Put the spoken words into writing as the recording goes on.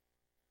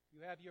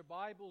you have your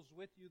Bibles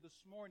with you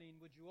this morning,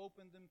 would you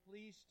open them,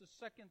 please, to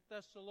 2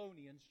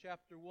 Thessalonians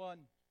chapter 1.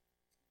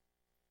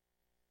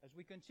 As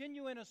we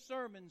continue in a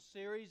sermon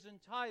series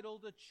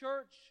entitled, A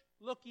Church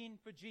Looking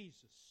for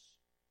Jesus.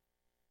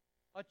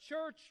 A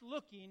church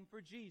looking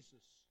for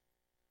Jesus.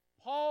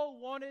 Paul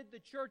wanted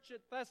the church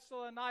at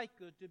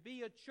Thessalonica to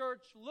be a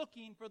church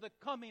looking for the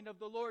coming of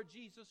the Lord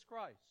Jesus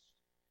Christ.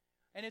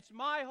 And it's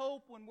my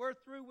hope when we're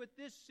through with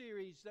this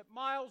series that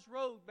Miles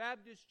Road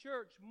Baptist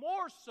Church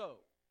more so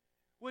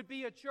would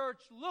be a church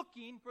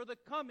looking for the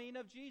coming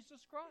of Jesus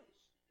Christ.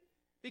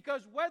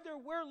 Because whether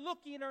we're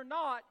looking or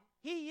not,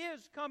 He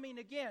is coming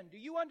again. Do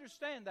you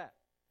understand that?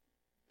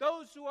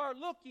 Those who are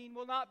looking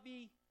will not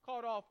be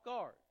caught off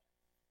guard.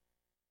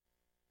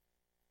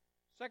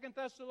 2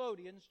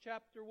 Thessalonians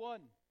chapter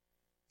 1.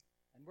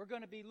 And we're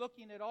going to be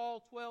looking at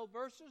all 12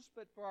 verses,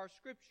 but for our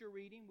scripture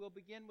reading, we'll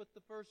begin with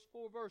the first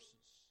 4 verses.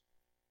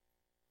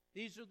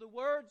 These are the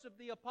words of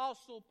the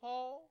Apostle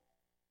Paul,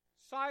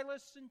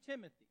 Silas, and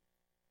Timothy,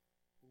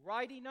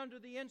 writing under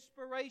the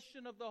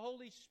inspiration of the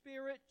Holy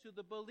Spirit to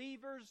the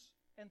believers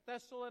in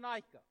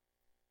Thessalonica.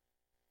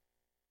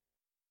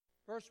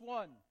 Verse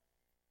 1,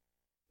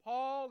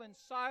 Paul and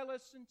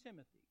Silas and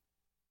Timothy,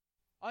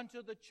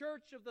 unto the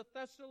church of the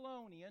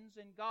Thessalonians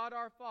in God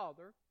our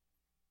Father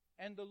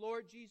and the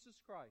Lord Jesus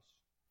Christ.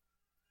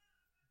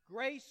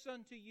 Grace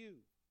unto you,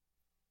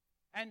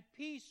 and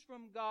peace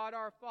from God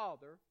our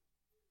Father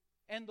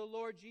and the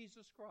Lord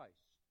Jesus Christ.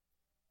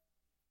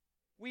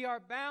 We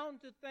are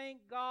bound to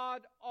thank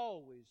God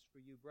always for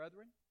you,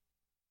 brethren,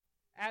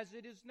 as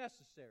it is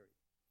necessary,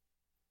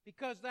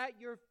 because that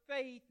your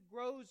faith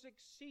grows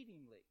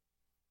exceedingly,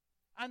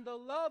 and the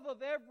love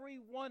of every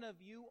one of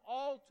you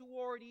all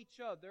toward each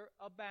other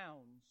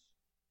abounds,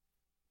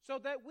 so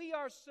that we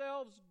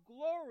ourselves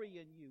glory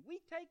in you. We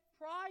take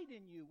pride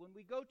in you when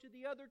we go to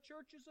the other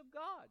churches of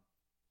God,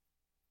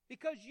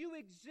 because you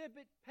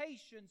exhibit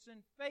patience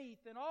and faith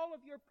in all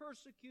of your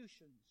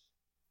persecutions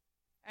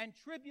and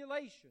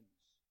tribulations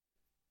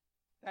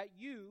that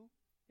you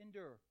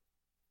endure.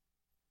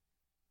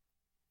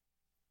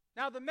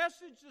 Now, the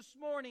message this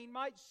morning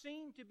might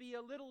seem to be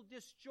a little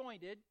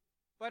disjointed,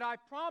 but I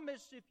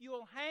promise if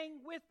you'll hang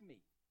with me,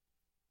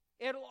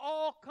 it'll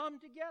all come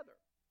together.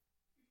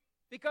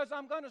 Because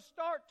I'm going to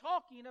start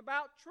talking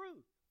about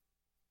truth.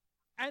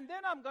 And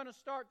then I'm going to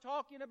start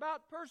talking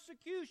about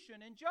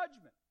persecution and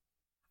judgment.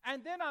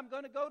 And then I'm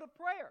going to go to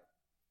prayer.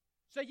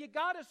 So you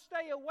got to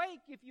stay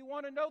awake if you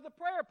want to know the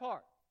prayer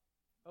part.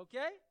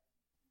 Okay?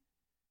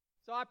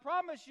 So I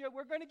promise you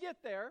we're going to get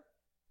there.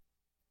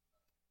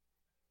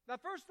 The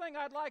first thing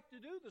I'd like to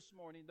do this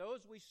morning, though,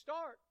 as we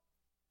start,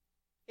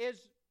 is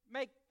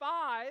make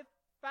 5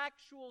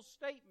 factual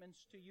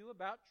statements to you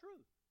about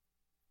truth.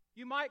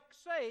 You might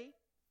say,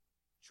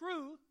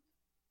 truth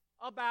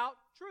about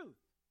truth.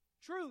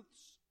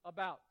 Truths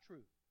about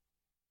truth.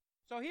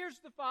 So here's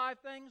the 5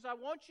 things I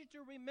want you to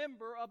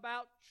remember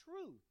about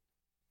truth.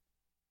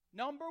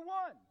 Number 1,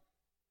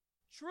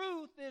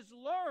 truth is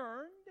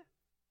learned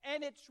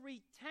and it's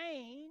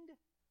retained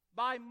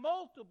by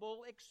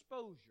multiple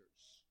exposures.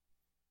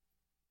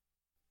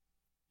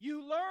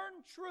 You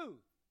learn truth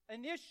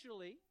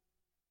initially.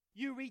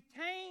 You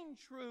retain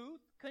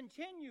truth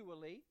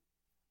continually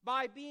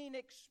by being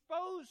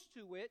exposed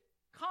to it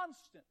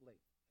constantly.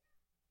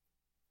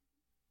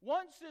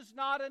 Once is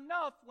not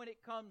enough when it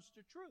comes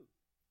to truth.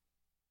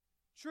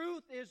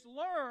 Truth is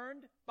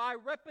learned by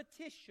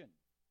repetition.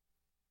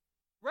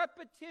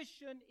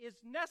 Repetition is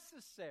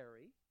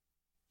necessary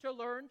to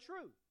learn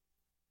truth.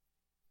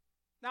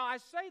 Now, I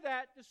say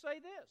that to say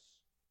this.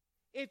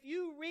 If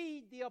you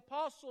read the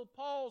Apostle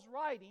Paul's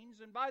writings,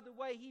 and by the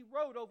way, he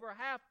wrote over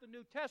half the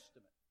New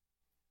Testament,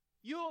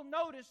 you'll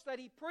notice that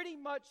he pretty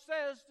much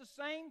says the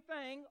same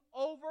thing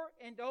over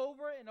and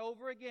over and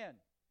over again.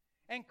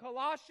 In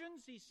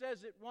Colossians, he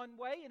says it one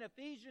way. In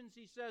Ephesians,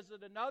 he says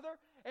it another.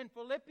 In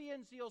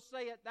Philippians, he'll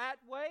say it that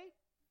way.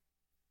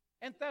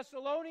 In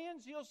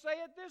Thessalonians, he'll say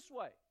it this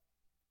way.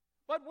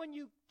 But when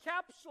you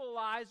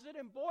capsulize it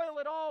and boil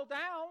it all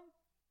down,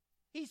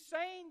 he's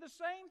saying the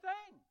same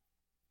thing.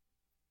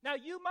 Now,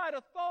 you might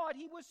have thought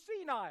he was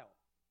senile,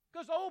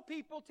 because old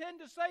people tend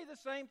to say the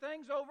same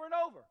things over and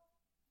over.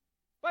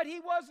 But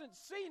he wasn't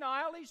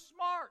senile, he's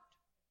smart.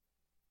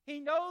 He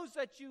knows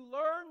that you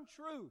learn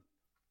truth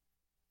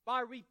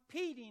by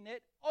repeating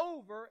it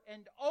over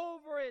and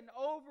over and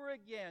over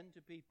again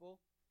to people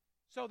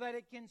so that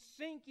it can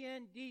sink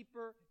in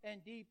deeper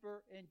and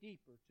deeper and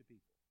deeper to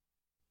people.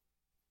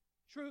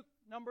 Truth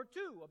number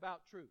 2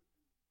 about truth.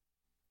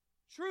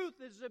 Truth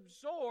is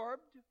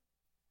absorbed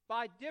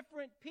by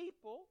different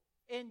people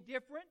in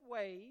different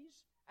ways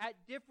at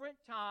different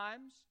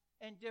times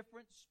and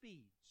different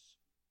speeds.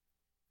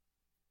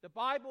 The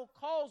Bible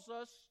calls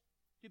us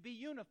to be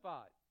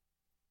unified,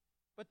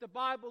 but the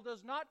Bible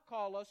does not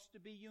call us to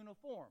be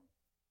uniform.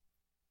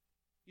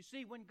 You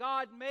see, when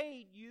God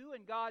made you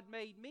and God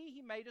made me,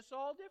 He made us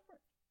all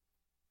different.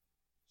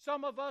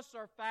 Some of us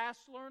are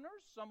fast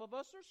learners, some of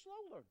us are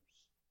slow learners.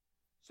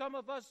 Some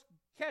of us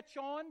catch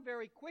on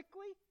very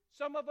quickly,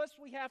 Some of us,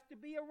 we have to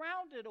be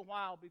around it a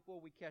while before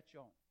we catch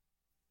on.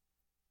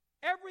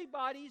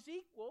 Everybody's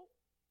equal,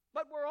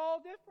 but we're all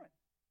different.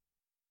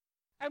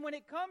 And when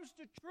it comes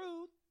to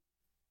truth,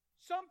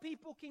 some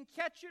people can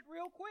catch it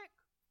real quick.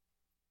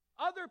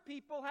 Other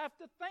people have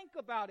to think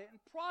about it and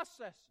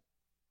process it.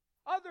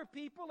 Other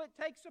people, it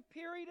takes a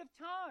period of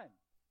time.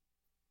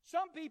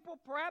 Some people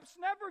perhaps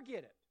never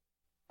get it,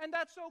 and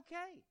that's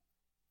okay.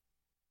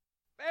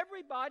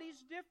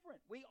 Everybody's different.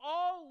 We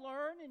all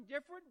learn in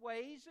different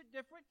ways at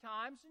different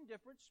times and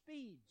different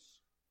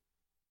speeds.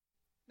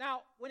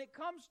 Now, when it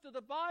comes to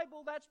the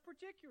Bible, that's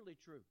particularly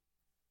true.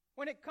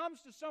 When it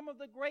comes to some of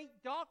the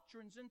great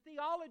doctrines and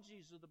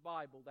theologies of the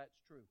Bible, that's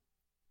true.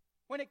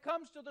 When it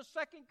comes to the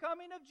second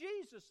coming of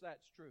Jesus,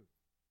 that's true.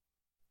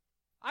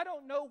 I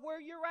don't know where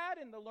you're at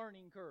in the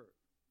learning curve.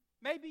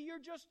 Maybe you're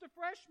just a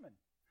freshman.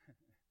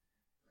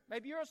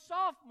 Maybe you're a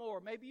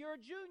sophomore. Maybe you're a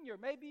junior.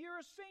 Maybe you're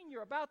a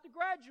senior about to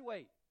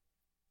graduate.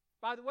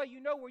 By the way, you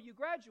know where you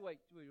graduate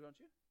to, don't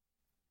you?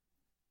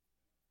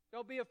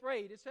 Don't be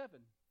afraid. It's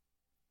heaven.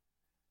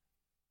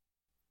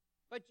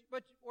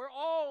 But we're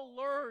all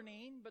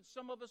learning, but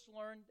some of us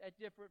learn at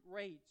different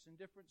rates and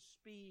different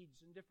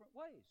speeds and different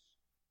ways.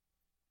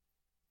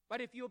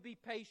 But if you'll be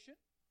patient,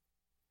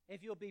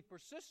 if you'll be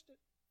persistent,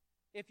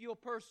 if you'll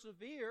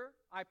persevere,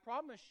 I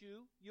promise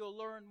you, you'll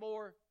learn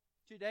more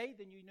today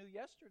than you knew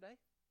yesterday.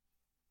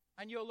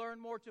 And you'll learn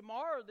more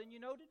tomorrow than you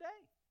know today.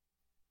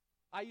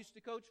 I used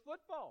to coach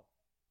football,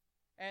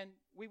 and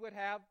we would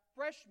have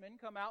freshmen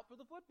come out for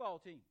the football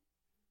team.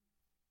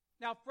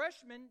 Now,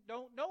 freshmen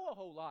don't know a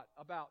whole lot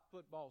about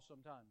football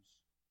sometimes.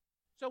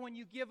 So when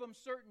you give them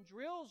certain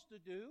drills to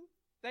do,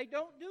 they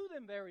don't do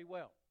them very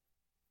well.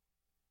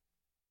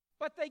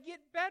 But they get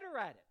better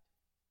at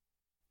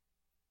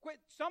it.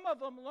 Some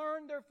of them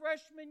learn their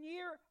freshman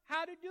year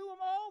how to do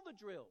them all the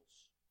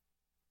drills,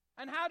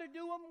 and how to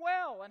do them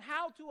well, and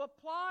how to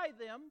apply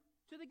them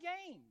to the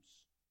games.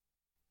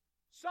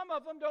 Some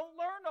of them don't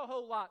learn a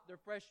whole lot their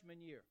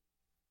freshman year,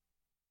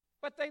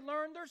 but they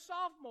learn their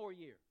sophomore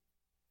year.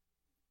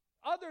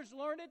 Others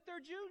learn it their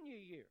junior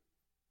year.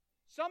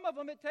 Some of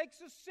them it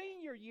takes a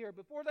senior year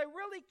before they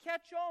really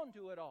catch on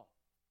to it all.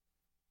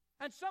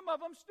 And some of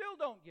them still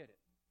don't get it.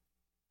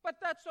 But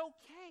that's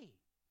okay.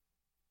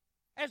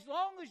 As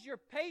long as you're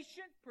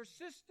patient,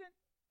 persistent,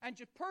 and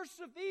you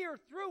persevere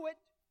through it,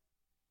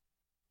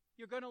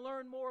 you're going to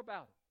learn more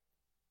about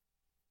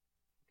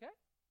it. Okay?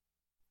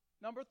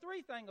 Number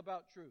 3 thing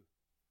about truth.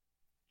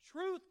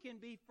 Truth can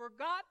be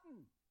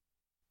forgotten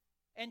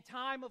in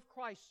time of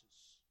crisis.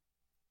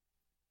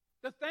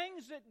 The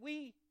things that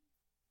we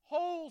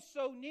hold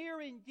so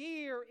near and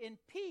dear in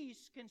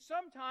peace can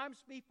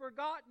sometimes be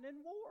forgotten in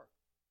war.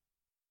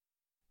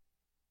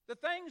 The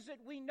things that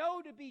we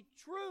know to be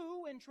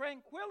true in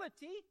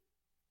tranquility,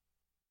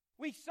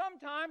 we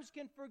sometimes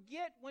can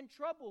forget when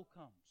trouble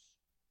comes.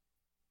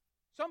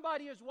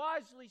 Somebody has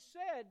wisely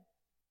said,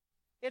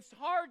 it's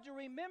hard to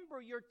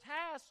remember your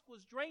task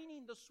was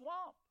draining the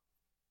swamp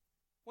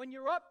when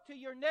you're up to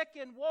your neck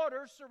in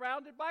water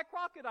surrounded by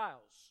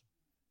crocodiles.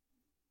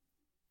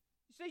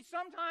 You see,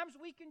 sometimes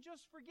we can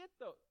just forget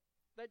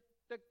that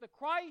the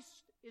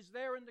Christ is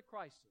there in the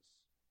crisis.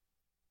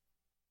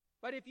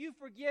 But if you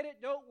forget it,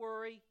 don't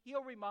worry.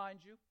 He'll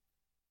remind you,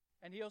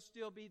 and He'll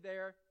still be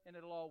there, and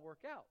it'll all work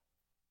out.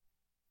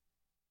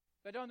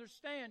 But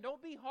understand,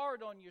 don't be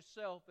hard on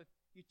yourself if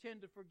you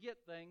tend to forget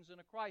things in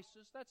a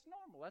crisis. That's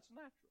normal. That's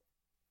natural.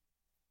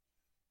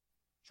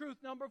 Truth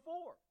number 4.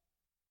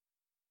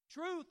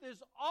 Truth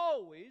is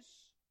always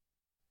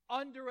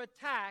under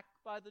attack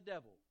by the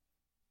devil.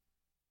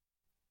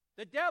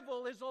 The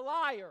devil is a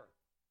liar.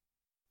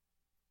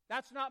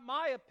 That's not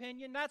my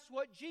opinion. That's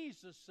what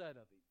Jesus said of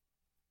him.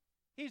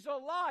 He's a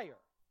liar.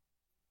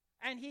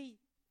 And he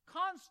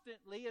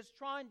constantly is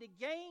trying to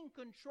gain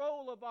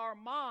control of our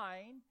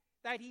mind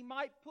that he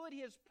might put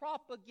his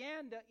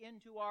propaganda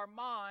into our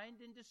mind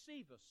and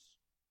deceive us.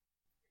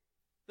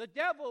 The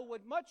devil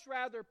would much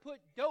rather put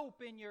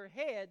dope in your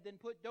head than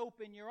put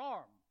dope in your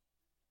arm.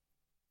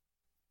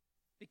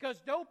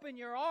 Because dope in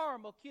your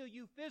arm will kill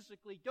you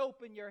physically.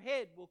 Dope in your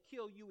head will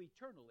kill you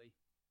eternally.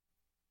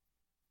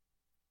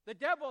 The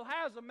devil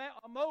has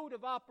a mode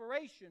of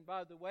operation,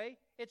 by the way.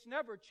 It's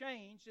never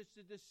changed. It's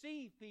to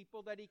deceive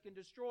people, that he can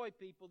destroy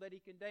people, that he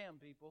can damn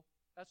people.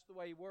 That's the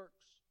way he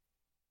works.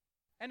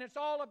 And it's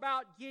all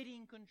about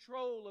getting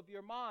control of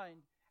your mind.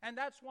 And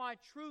that's why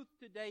truth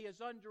today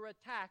is under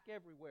attack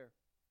everywhere.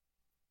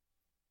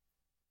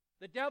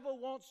 The devil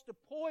wants to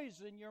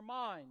poison your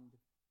mind,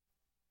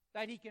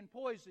 that he can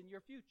poison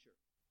your future.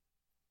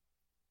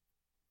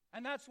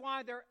 And that's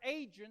why there are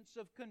agents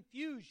of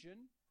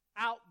confusion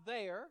out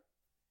there,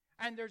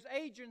 and there's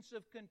agents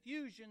of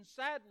confusion,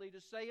 sadly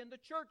to say, in the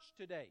church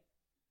today,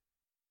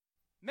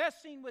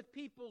 messing with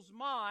people's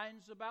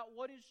minds about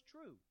what is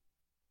true.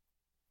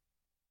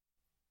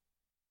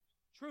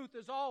 Truth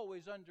is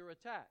always under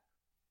attack.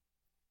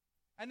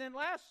 And then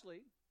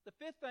lastly, the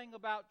 5th thing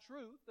about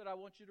truth that I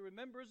want you to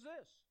remember is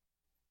this.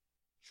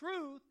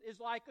 Truth is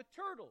like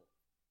a turtle.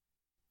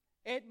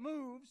 It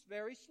moves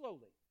very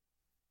slowly.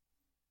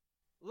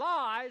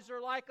 lies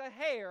are like a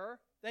hare,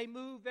 they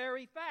move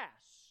very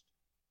fast.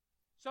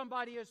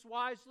 Somebody has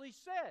wisely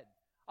said,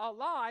 a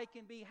lie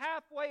can be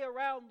halfway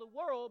around the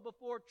world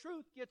before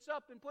truth gets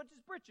up and puts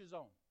its britches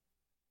on.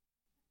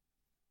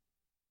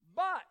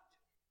 But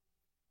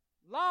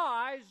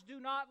lies do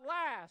not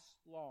last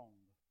long.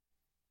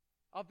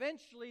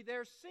 Eventually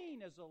they're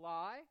seen as a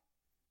lie.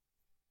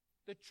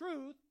 The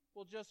truth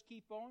will just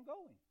keep on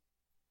going.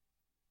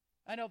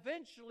 And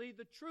eventually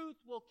the truth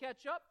will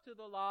catch up to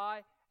the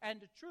lie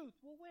and the truth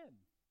will win.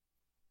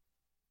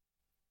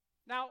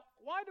 Now,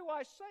 why do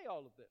I say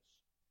all of this?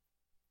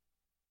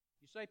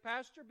 You say,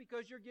 Pastor,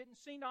 because you're getting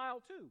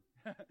senile too.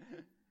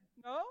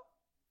 No.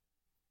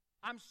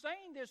 I'm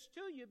saying this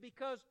to you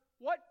because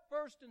what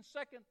 1st and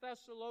 2nd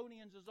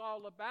Thessalonians is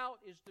all about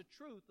is the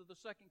truth of the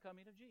second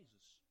coming of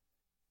Jesus.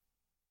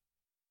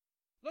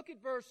 Look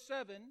at verse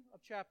 7 of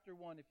chapter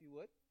 1, if you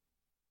would.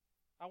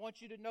 I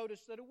want you to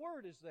notice that a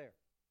word is there.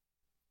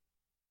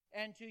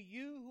 And to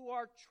you who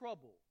are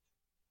troubled.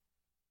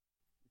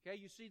 Okay,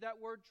 you see that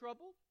word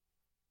troubled?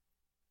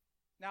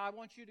 Now I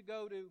want you to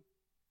go to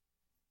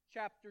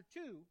chapter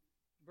 2,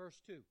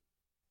 verse 2.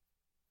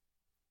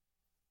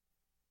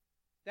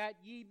 That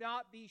ye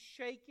not be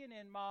shaken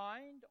in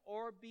mind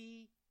or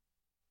be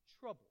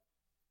troubled.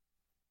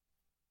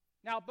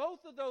 Now,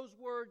 both of those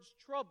words,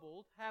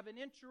 troubled, have an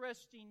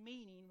interesting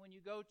meaning when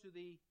you go to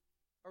the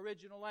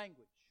original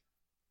language.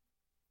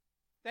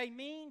 They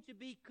mean to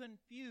be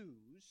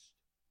confused,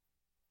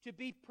 to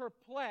be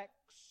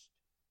perplexed,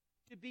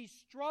 to be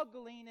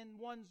struggling in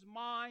one's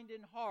mind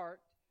and heart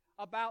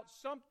about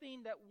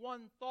something that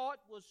one thought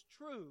was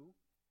true,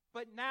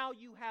 but now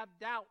you have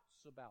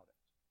doubts about it.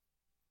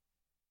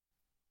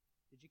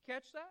 Did you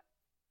catch that?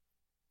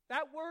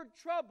 That word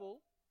trouble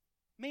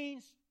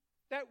means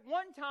that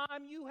one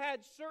time you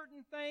had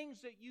certain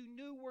things that you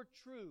knew were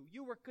true.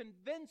 You were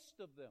convinced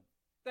of them.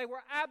 They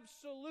were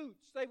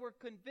absolutes. They were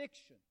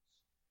convictions.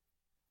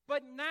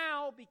 But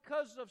now,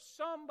 because of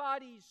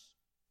somebody's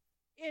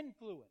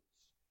influence,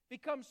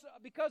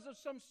 because of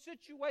some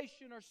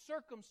situation or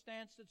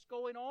circumstance that's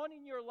going on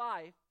in your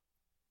life,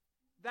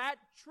 that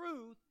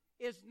truth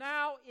is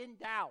now in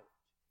doubt.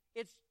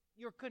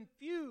 You're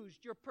confused,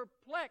 you're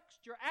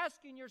perplexed, you're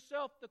asking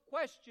yourself the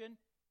question,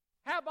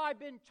 have I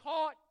been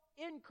taught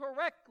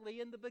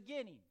incorrectly in the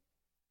beginning?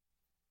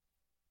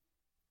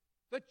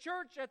 The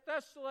church at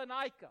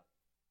Thessalonica,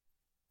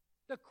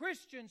 the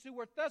Christians who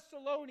were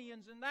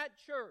Thessalonians in that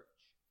church,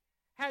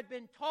 had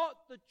been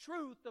taught the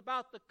truth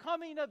about the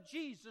coming of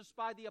Jesus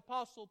by the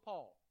Apostle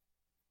Paul.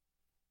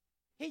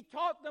 He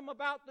taught them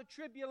about the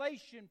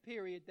tribulation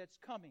period that's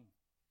coming.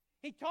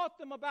 He taught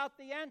them about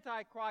the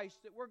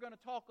Antichrist that we're going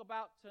to talk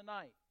about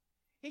tonight.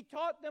 He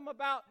taught them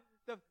about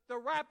the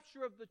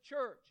rapture of the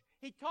church.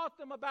 He taught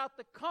them about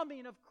the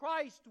coming of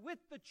Christ with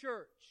the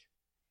church.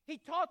 He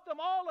taught them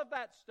all of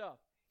that stuff.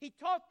 He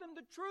taught them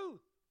the truth.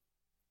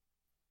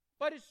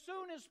 But as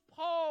soon as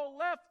Paul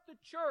left the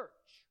church,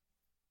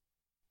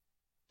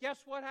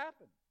 guess what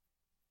happened?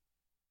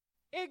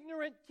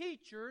 Ignorant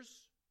teachers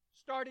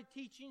started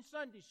teaching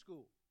Sunday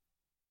school.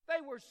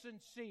 They were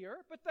sincere,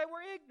 but they were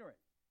ignorant.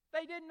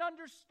 They didn't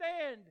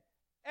understand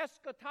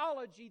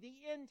eschatology,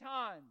 the end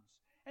times.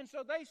 And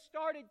so they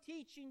started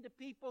teaching to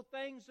people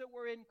things that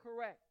were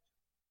incorrect.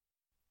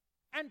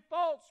 And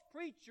false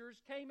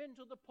preachers came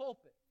into the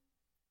pulpit.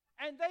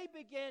 And they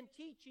began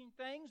teaching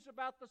things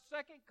about the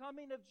second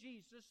coming of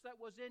Jesus that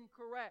was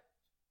incorrect.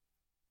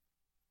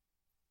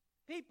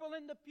 People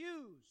in the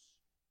pews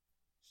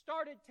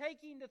started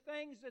taking the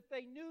things that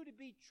they knew to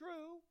be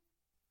true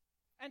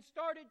and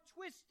started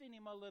twisting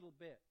them a little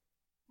bit,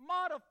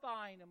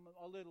 modifying them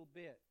a little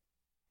bit,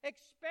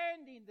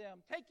 expanding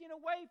them, taking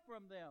away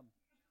from them.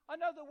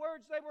 In other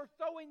words, they were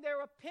throwing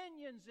their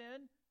opinions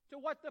in to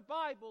what the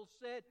Bible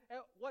said,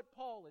 what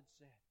Paul had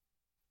said.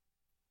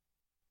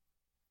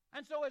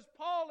 And so as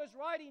Paul is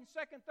writing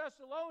 2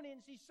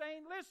 Thessalonians, he's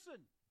saying,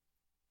 listen,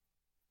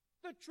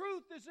 the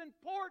truth is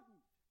important,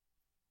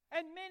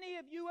 and many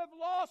of you have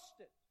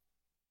lost it.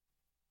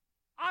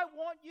 I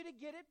want you to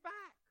get it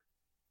back.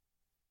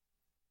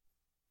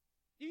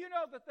 Do you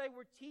know that they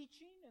were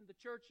teaching in the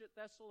church at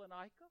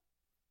Thessalonica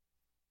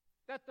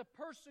that the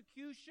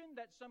persecution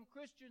that some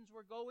Christians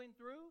were going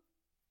through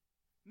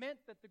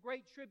meant that the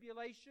Great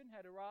Tribulation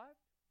had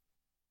arrived?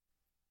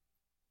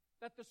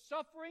 That the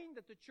suffering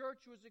that the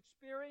church was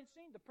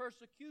experiencing, the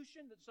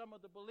persecution that some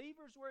of the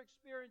believers were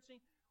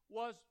experiencing,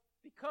 was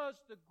because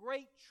the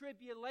Great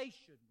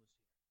Tribulation was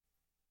here.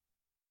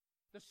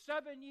 The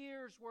 7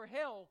 years where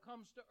hell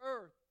comes to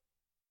earth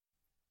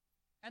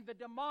and the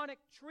demonic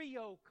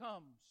trio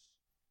comes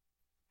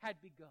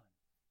had begun.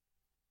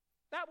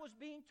 That was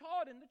being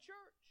taught in the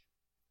church.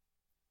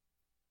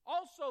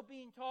 Also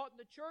being taught in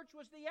the church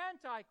was the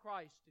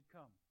Antichrist had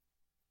come.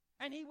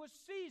 And he was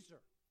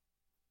Caesar.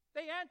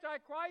 The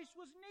Antichrist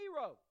was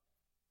Nero.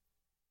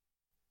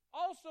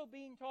 Also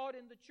being taught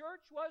in the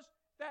church was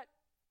that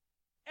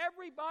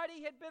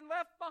everybody had been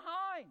left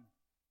behind.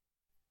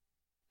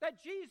 That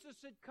Jesus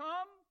had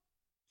come,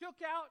 took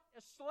out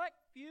a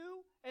select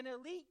few, an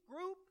elite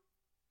group,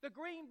 the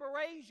Green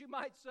Berets, you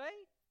might say,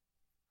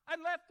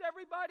 and left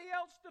everybody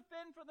else to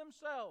fend for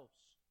themselves.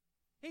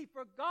 He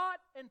forgot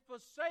and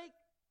forsake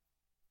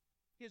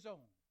His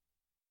own.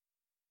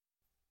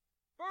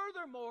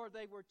 Furthermore,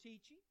 they were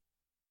teaching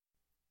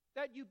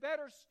that you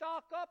better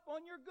stock up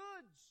on your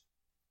goods.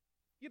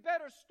 You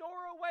better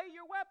store away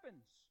your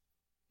weapons.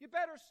 You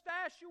better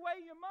stash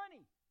away your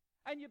money.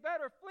 And you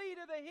better flee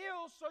to the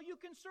hills so you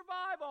can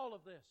survive all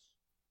of this.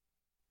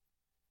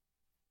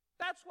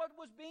 That's what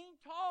was being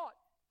taught.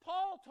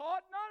 Paul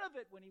taught none of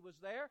it when he was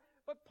there,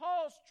 but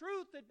Paul's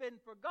truth had been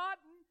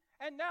forgotten,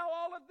 and now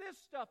all of this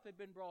stuff had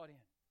been brought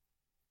in.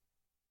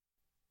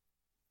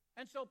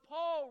 And so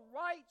Paul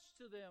writes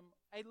to them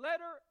a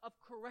letter of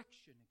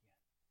correction again.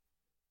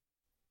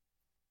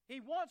 He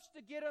wants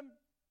to get them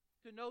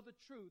to know the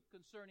truth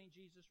concerning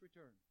Jesus'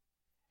 return.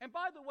 And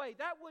by the way,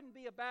 that wouldn't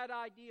be a bad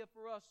idea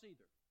for us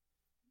either.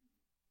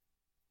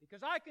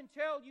 Because I can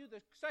tell you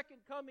the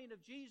second coming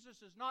of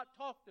Jesus is not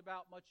talked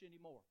about much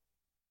anymore.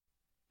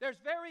 There's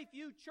very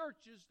few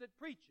churches that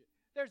preach it.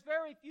 There's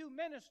very few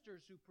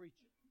ministers who preach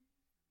it.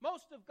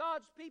 Most of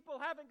God's people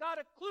haven't got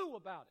a clue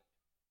about it.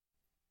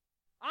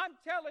 I'm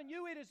telling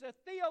you, it is a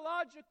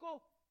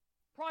theological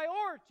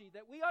priority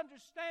that we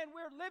understand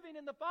we're living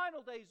in the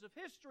final days of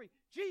history.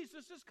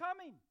 Jesus is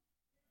coming.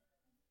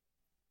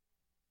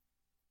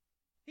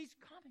 He's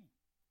coming.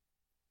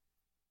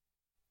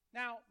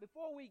 Now,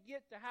 before we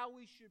get to how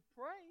we should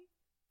pray,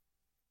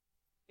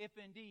 if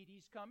indeed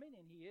He's coming,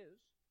 and He is,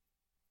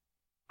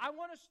 I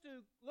want us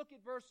to look at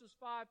verses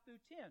 5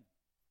 through 10.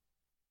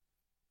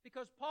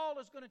 Because Paul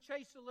is going to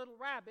chase a little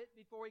rabbit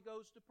before he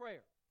goes to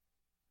prayer.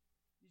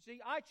 You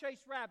see, I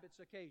chase rabbits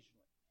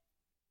occasionally.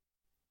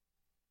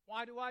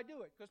 Why do I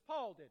do it? Because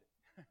Paul did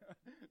it.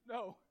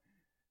 No.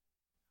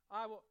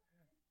 I will.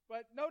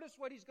 But notice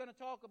what he's going to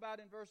talk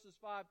about in verses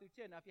 5 through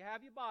 10. Now, if you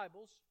have your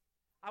Bibles,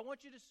 I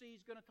want you to see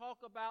he's going to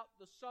talk about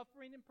the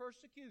suffering and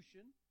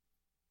persecution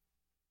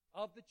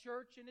of the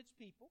church and its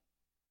people.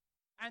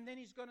 And then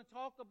he's going to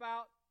talk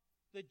about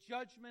the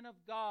judgment of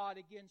God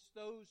against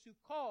those who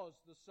cause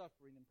the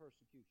suffering and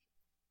persecution.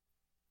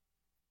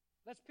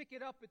 Let's pick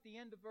it up at the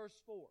end of verse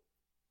 4.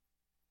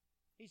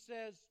 He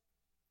says,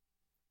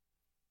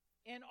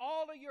 "In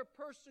all of your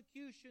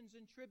persecutions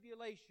and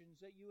tribulations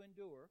that you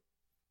endure,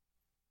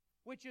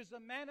 which is a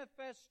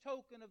manifest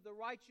token of the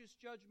righteous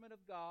judgment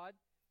of God,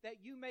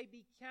 that you may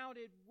be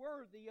counted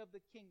worthy of the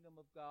kingdom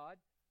of God,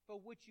 for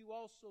which you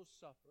also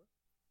suffer,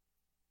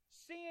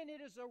 seeing it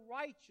is a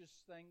righteous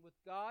thing with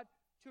God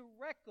to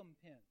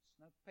recompense."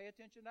 Now pay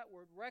attention to that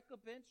word,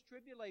 recompense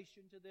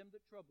tribulation to them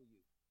that trouble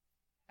you.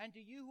 "And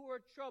to you who are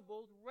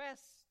troubled,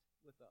 rest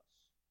with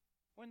us,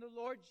 when the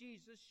Lord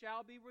Jesus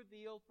shall be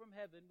revealed from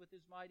heaven with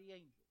His mighty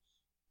angels.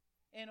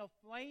 In a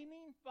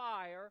flaming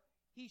fire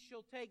He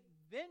shall take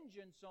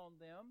vengeance on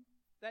them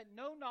that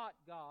know not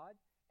God,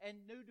 and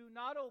who do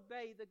not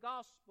obey the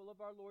gospel of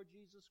our Lord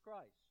Jesus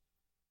Christ."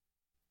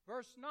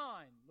 Verse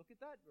 9, look at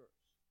that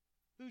verse.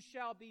 "Who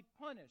shall be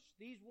punished.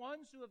 These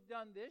ones who have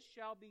done this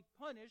shall be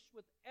punished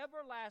with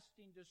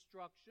everlasting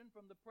destruction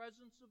from the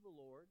presence of the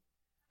Lord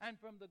and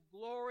from the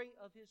glory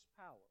of His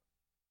power."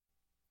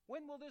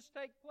 When will this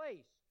take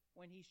place?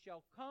 When He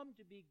shall come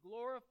to be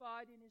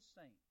glorified in His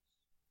saints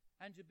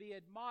and to be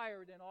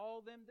admired in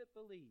all them that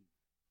believe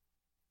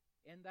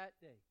in that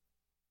day.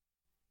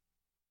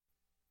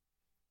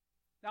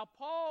 Now,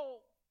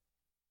 Paul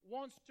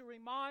wants to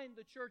remind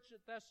the church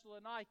at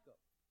Thessalonica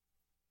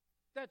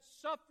that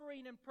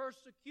suffering and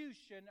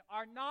persecution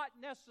are not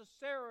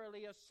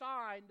necessarily a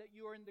sign that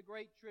you are in the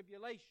great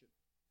tribulation.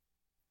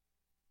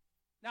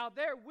 Now,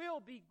 there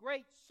will be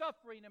great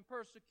suffering and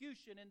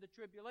persecution in the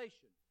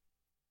tribulation.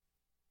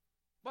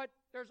 But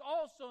there's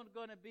also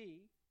going to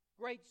be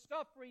great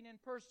suffering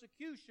and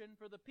persecution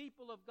for the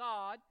people of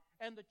God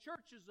and the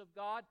churches of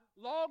God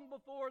long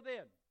before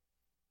then.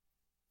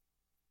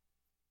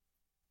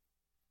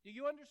 Do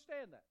you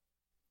understand that?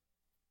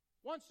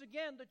 Once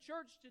again, the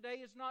church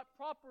today is not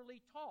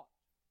properly taught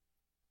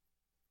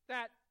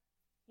that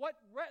what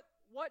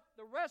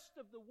the rest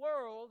of the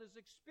world is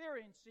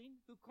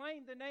experiencing who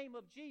claim the name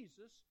of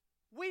Jesus,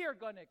 we are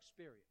going to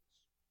experience.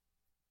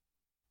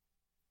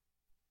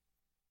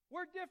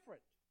 We're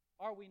different,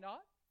 are we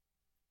not?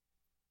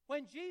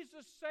 When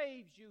Jesus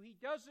saves you, He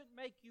doesn't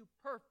make you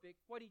perfect.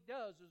 What He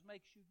does is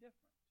makes you different.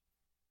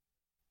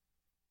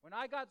 When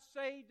I got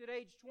saved at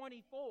age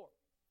 24,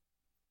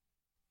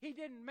 He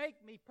didn't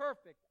make me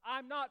perfect.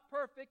 I'm not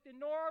perfect, and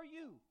nor are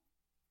you.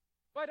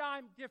 But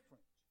I'm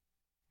different.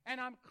 And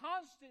I'm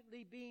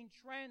constantly being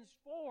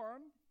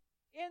transformed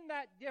in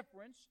that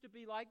difference to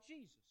be like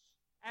Jesus,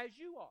 as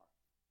you are.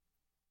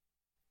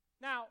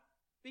 Now,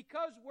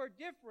 because we're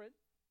different,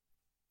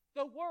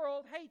 the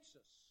world hates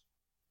us.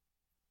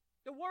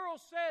 The world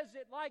says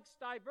it likes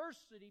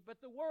diversity, but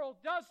the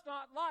world does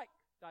not like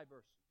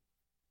diversity.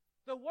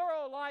 The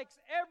world likes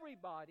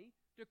everybody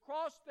to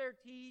cross their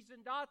T's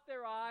and dot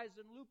their I's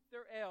and loop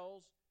their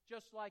L's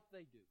just like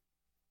they do.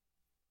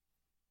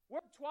 We're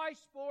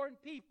twice-born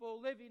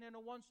people living in a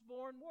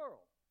once-born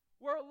world.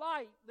 We're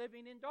light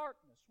living in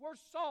darkness. We're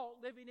salt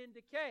living in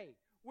decay.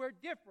 we're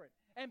different.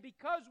 And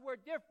because we're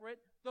different,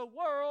 the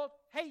world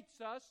hates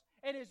us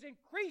and is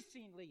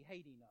increasingly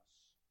hating us.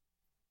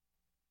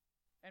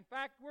 In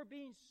fact, we're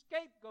being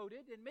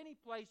scapegoated in many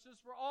places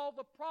for all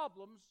the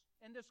problems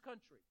in this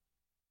country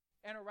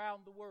and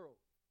around the world.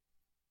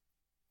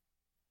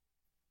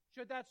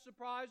 Should that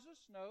surprise us?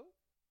 No.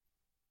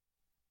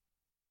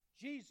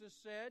 Jesus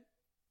said,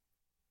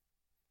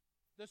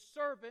 the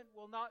servant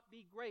will not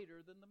be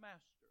greater than the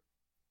master.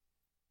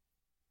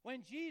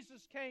 When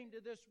Jesus came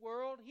to this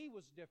world, He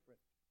was different.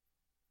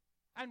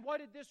 And what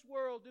did this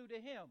world do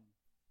to Him?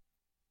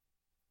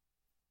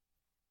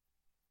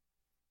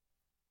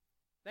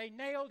 They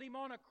nailed Him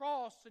on a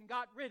cross and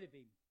got rid of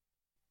Him.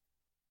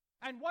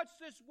 And what's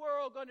this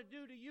world going to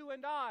do to you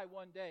and I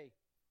one day?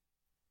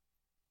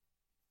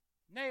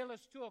 Nail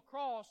us to a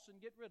cross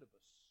and get rid of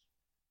us.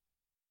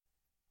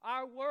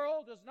 Our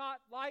world does not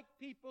like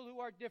people who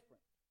are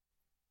different.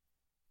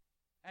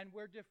 And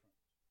we're different.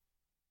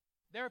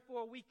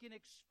 Therefore, we can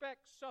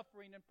expect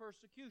suffering and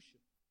persecution.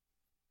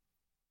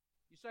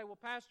 You say, well,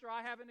 Pastor,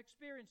 I haven't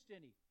experienced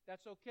any.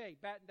 That's okay.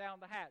 Batten down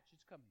the hatch.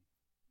 It's coming.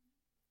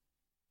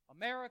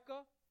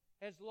 America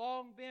has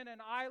long been an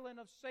island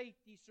of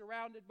safety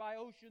surrounded by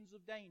oceans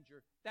of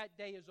danger. That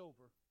day is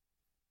over.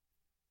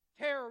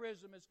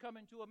 Terrorism is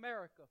coming to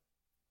America,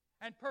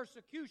 and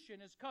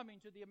persecution is coming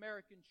to the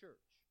American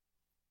church.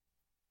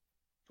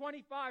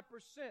 25%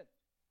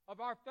 of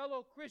our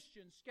fellow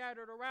Christians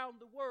scattered around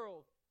the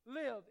world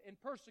live in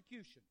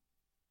persecution.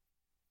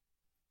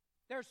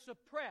 They're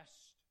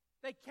suppressed.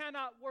 They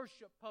cannot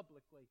worship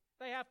publicly.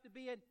 They have to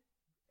be in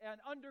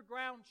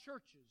underground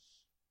churches.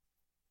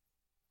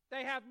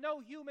 They have no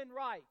human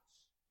rights.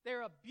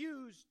 They're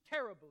abused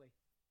terribly.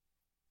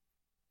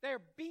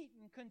 They're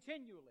beaten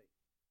continually.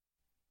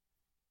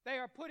 They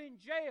are put in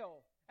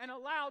jail and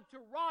allowed to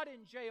rot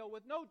in jail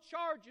with no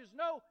charges,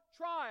 no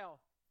trial.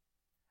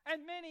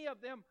 And many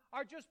of them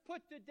are just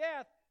put to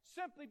death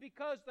simply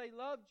because they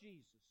love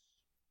Jesus.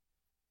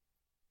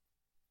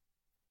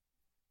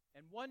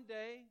 And one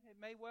day, it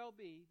may well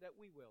be that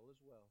we will as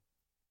well.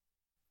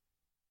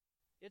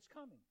 It's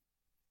coming.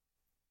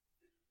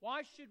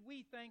 Why should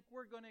we think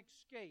we're going to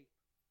escape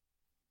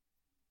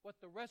what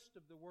the rest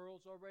of the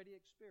world's already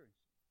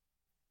experiencing?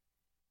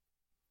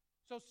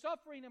 So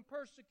suffering and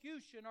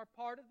persecution are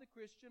part of the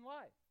Christian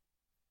life.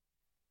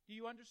 Do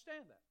you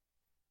understand that?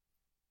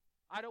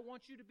 I don't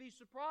want you to be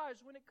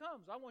surprised when it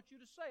comes. I want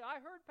you to say, I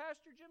heard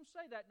Pastor Jim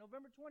say that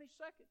November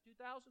 22nd,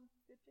 2015.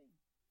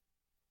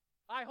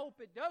 I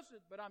hope it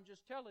doesn't, but I'm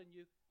just telling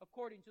you,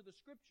 according to the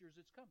Scriptures,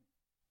 it's coming.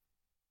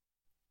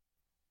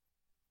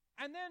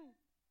 And then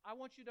I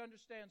want you to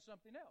understand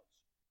something else.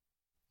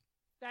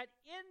 That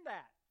in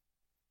that,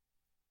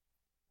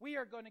 we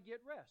are going to get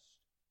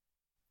rest.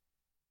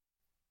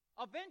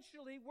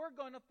 Eventually, we're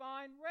going to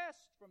find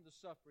rest from the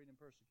suffering and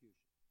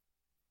persecution.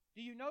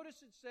 Do you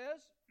notice it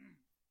says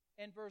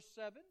in verse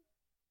 7,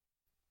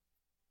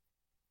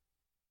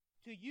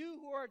 to you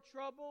who are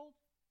troubled,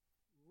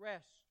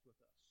 rest with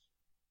us.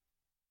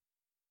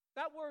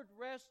 That word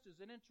rest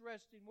is an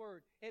interesting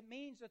word. It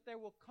means that there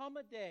will come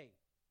a day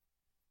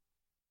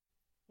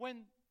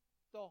when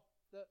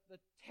the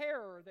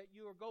terror that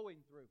you are going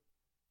through,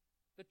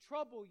 the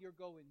trouble you're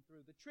going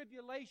through, the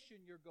tribulation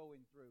you're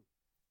going through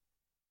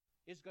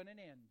is going to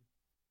end.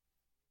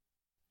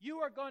 You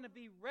are going to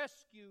be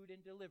rescued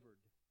and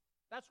delivered.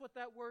 That's what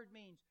that word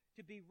means,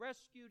 to be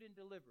rescued and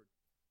delivered.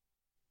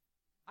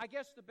 I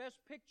guess the best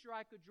picture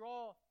I could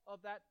draw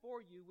of that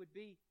for you would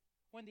be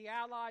when the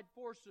Allied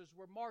forces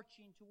were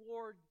marching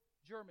toward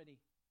Germany.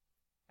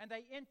 And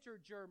they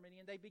entered Germany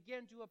and they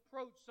began to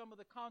approach some of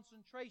the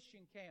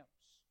concentration camps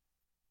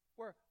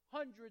where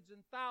hundreds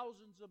and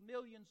thousands of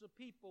millions of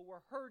people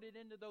were herded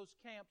into those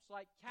camps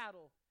like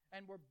cattle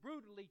and were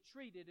brutally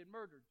treated and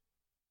murdered.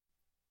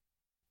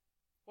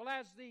 Well,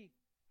 as the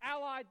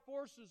Allied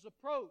forces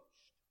approached,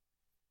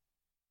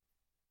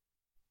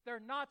 their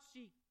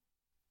Nazi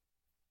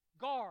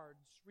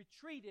guards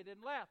retreated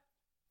and left.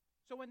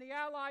 So when the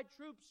Allied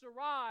troops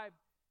arrived,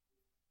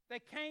 they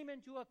came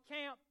into a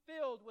camp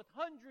filled with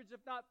hundreds, if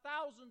not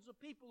thousands,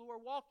 of people who were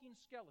walking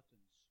skeletons.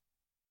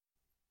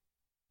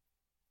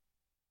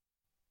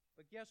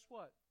 But guess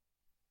what?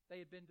 They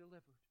had been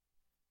delivered.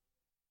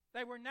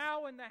 They were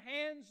now in the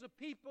hands of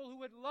people who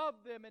would love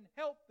them and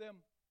help them.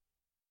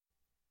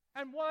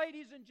 And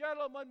ladies and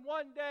gentlemen,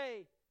 one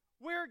day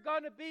we're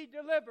going to be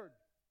delivered.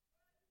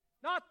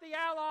 Not the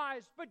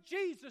Allies, but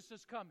Jesus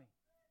is coming.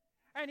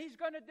 And He's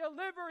going to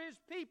deliver His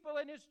people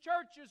and His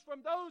churches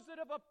from those that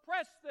have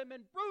oppressed them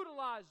and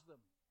brutalized them.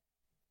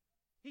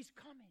 He's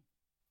coming.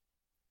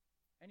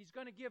 And He's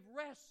going to give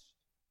rest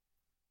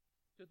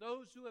to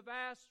those who have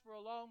asked for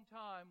a long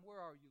time, where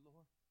are you,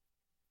 Lord?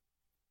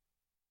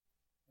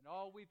 And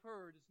all we've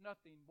heard is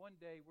nothing. One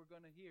day we're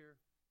going to hear,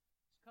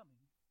 He's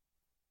coming.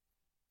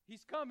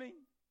 He's coming.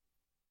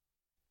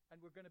 And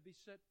we're going to be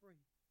set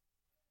free.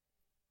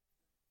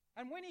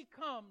 And when He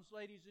comes,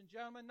 ladies and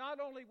gentlemen, not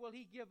only will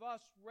He give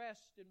us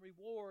rest and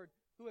reward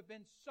who have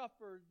been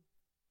suffered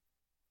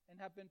and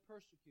have been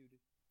persecuted,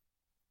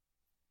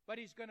 But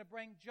He's going to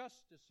bring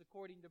justice,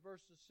 according to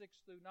verses 6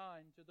 through 9,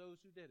 to those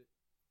who did it.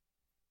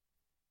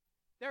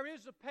 There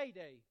is a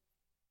payday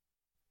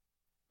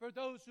for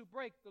those who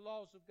break the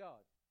laws of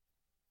God.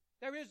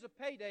 There is a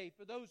payday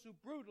for those who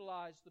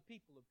brutalize the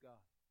people of God.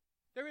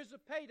 There is a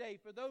payday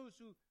for those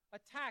who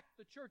attack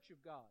the church of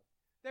God.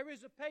 There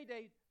is a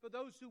payday for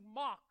those who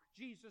mock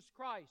Jesus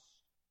Christ.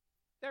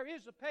 There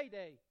is a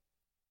payday.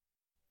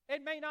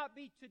 It may not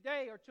be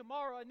today or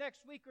tomorrow or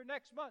next week or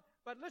next month,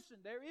 but listen,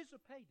 there is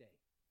a payday.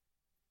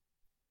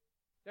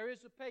 There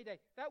is a payday.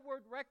 That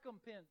word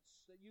recompense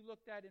that you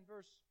looked at in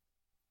verse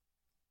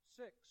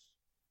 6,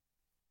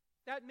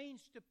 that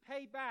means to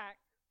pay back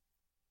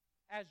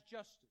as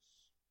justice.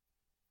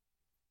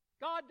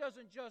 God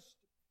doesn't just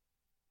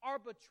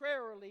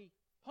arbitrarily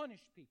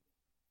punish people.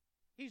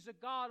 He's a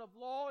God of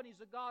law and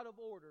He's a God of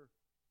order.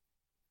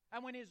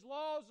 And when His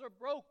laws are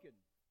broken,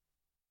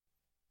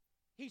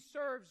 He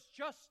serves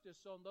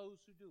justice on those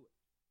who do it.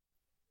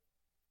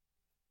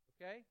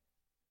 Okay?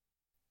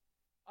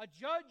 A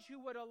judge who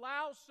would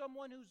allow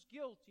someone who's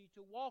guilty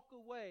to walk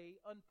away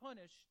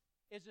unpunished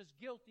is as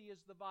guilty as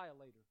the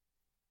violator.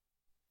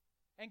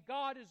 And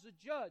God is a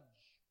judge.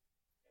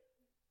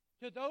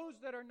 To those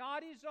that are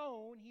not His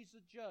own, He's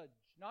a judge.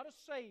 Not a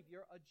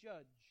savior, a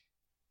judge.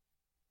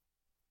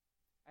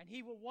 And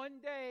He will one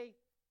day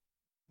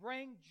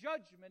bring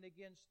judgment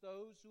against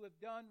those who have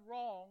done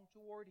wrong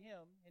toward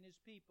Him and His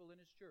people and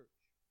His church.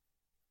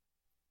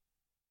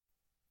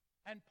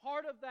 And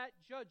part of that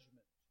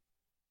judgment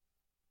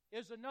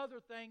is another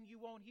thing you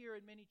won't hear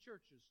in many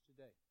churches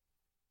today.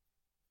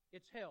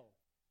 It's hell.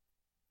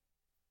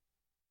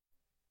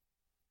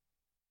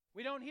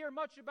 We don't hear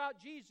much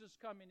about Jesus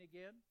coming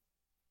again,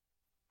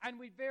 and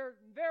we hear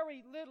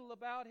very little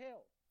about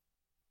hell.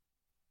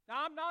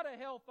 Now, I'm not a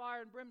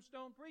hellfire and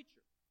brimstone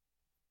preacher,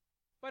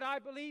 but I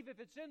believe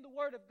if it's in the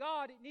Word of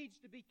God, it needs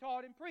to be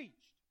taught and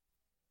preached.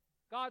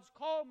 God's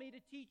called me to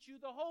teach you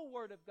the whole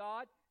Word of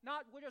God,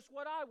 not just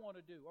what I want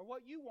to do or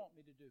what you want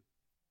me to do.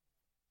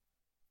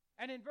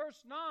 And in verse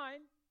 9,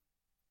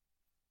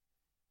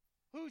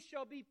 who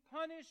shall be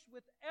punished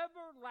with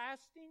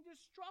everlasting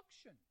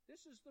destruction?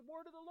 This is the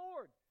word of the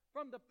Lord,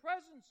 from the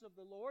presence of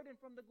the Lord and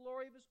from the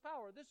glory of His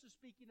power. This is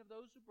speaking of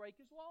those who break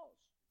His laws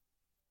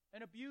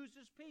and abuse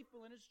His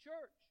people and His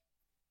church.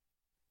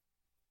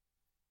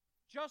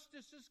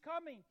 Justice is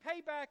coming.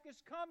 Payback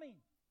is coming.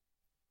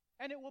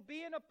 And it will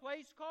be in a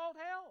place called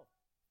hell.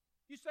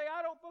 You say, I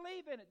don't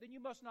believe in it. Then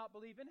you must not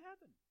believe in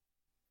heaven.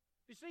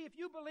 You see, if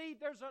you believe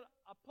there's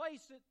a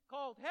place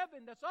called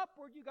heaven that's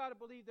upward, you got to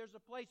believe there's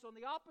a place on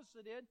the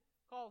opposite end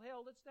called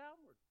hell that's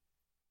downward.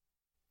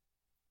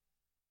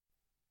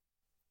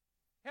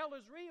 Hell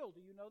is real.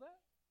 Do you know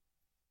that?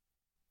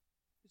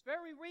 It's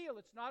very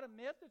real. It's not a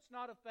myth. It's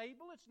not a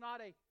fable. It's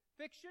not a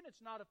fiction.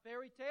 It's not a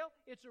fairy tale.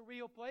 It's a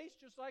real place,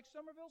 just like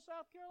Summerville,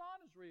 South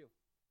Carolina is real.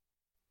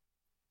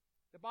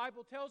 The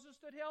Bible tells us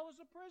that hell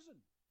is a prison.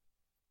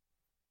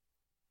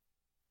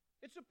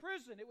 It's a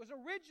prison. It was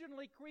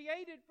originally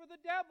created for the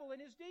devil and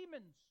his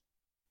demons.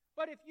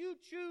 But if you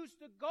choose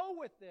to go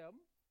with them,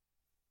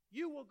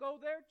 you will go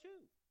there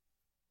too.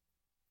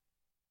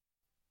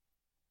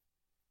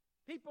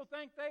 People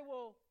think they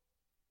will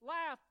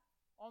laugh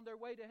on their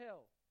way to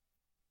hell.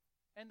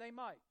 And they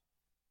might.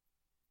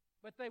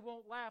 But they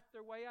won't laugh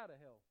their way out of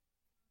hell.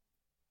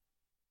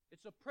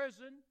 It's a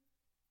prison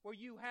where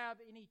you have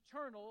an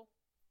eternal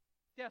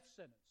death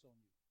sentence on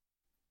you.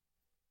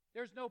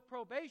 There's no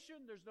probation.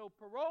 There's no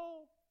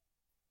parole.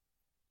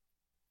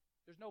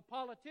 There's no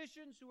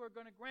politicians who are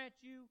going to grant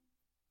you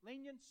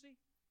leniency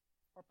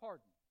or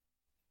pardon.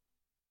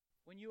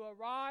 When you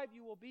arrive,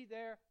 you will be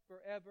there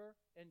forever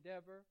and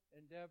ever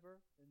and ever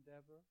and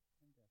ever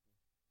and ever.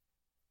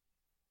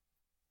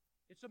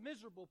 It's a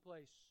miserable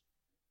place.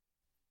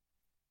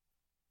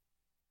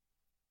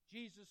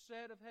 Jesus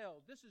said of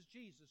hell, this is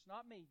Jesus,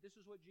 not me. This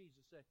is what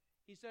Jesus said.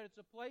 He said it's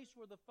a place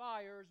where the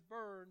fires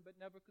burn but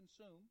never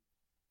consume,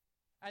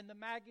 and the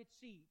maggots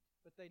eat,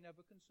 but they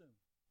never consume.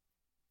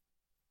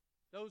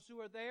 Those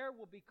who are there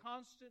will be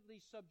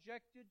constantly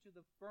subjected to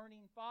the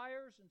burning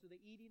fires and to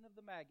the eating of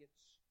the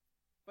maggots,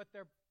 but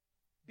their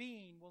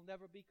being will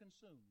never be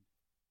consumed.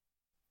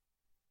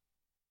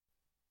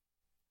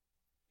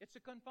 It's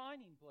a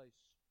confining place.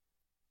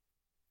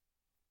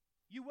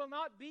 You will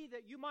not be there.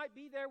 You might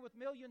be there with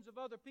millions of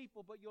other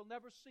people, but you'll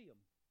never see them.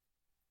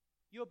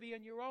 You'll be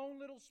in your own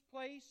little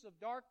place of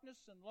darkness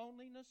and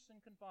loneliness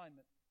and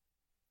confinement.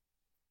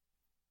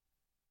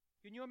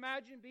 Can you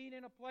imagine being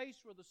in a place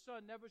where the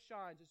sun never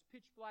shines? It's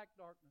pitch black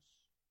darkness.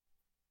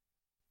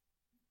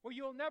 Where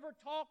you'll never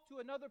talk to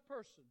another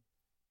person.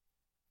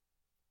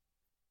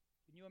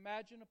 Can you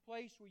imagine a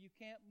place where you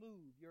can't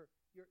move? You're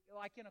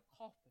like in a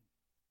coffin.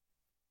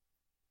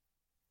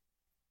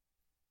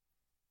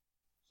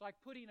 It's like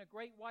putting a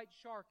great white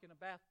shark in a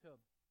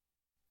bathtub.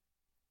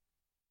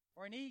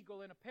 Or an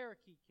eagle in a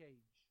parakeet cage.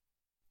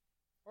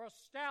 Or a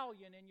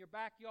stallion in your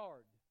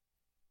backyard.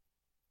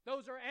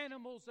 Those are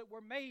animals that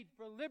were made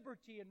for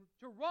liberty and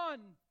to run.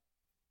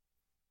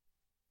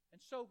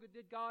 And so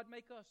did God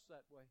make us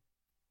that way.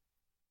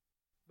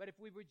 But if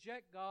we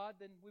reject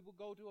God, then we will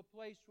go to a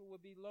place where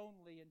we'll be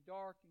lonely and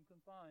dark and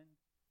confined.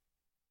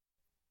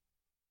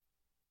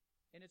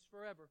 And it's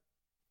forever.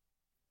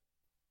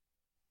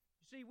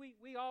 You see,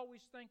 we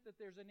always think that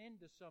there's an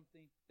end to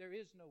something. There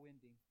is no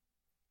ending.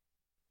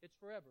 It's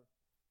forever.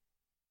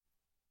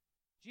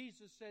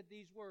 Jesus said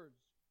these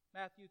words,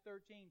 Matthew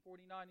 13,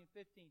 49 and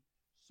 15.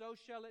 So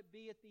shall it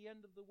be at the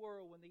end of the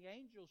world, when the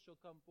angels shall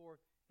come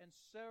forth and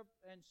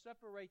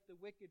separate the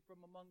wicked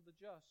from among the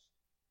just.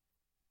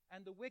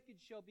 And the wicked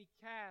shall be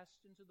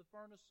cast into the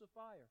furnace of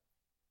fire,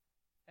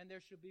 and there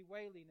shall be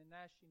wailing and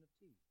gnashing of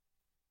teeth.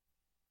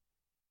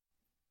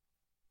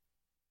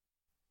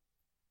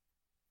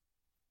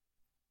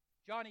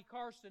 Johnny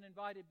Carson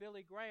invited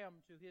Billy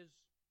Graham to his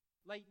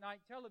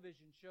late-night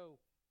television show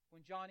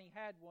when Johnny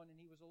had one and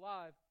he was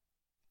alive.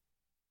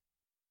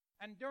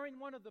 And during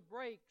one of the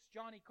breaks,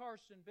 Johnny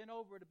Carson bent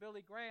over to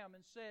Billy Graham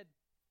and said,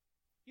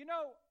 "You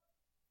know,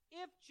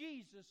 if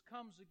Jesus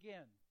comes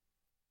again,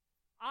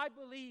 I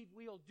believe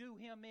we'll do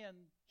Him in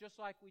just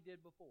like we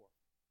did before."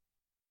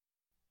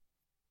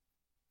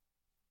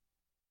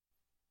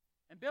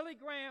 And Billy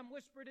Graham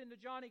whispered into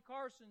Johnny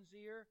Carson's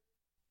ear,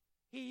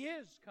 "He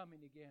is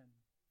coming again.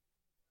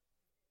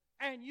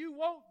 And you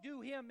won't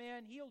do Him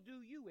in, He'll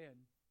do you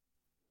in.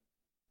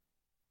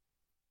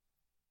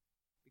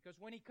 Because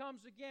when He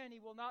comes again, He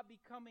will not be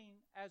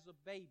coming as a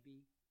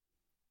baby.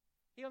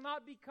 He'll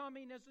not be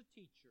coming as a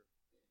teacher.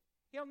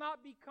 He'll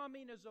not be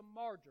coming as a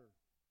martyr.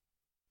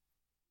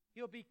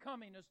 He'll be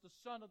coming as the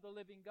Son of the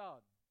living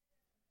God.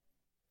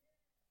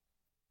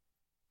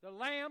 The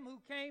Lamb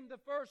who came the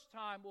first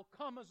time will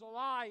come as a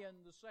lion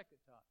the second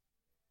time.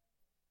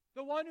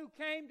 The one who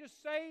came to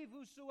save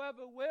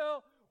whosoever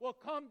will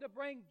come to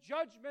bring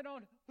judgment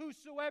on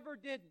whosoever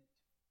didn't.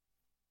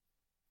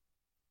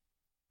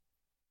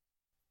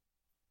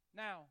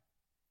 Now,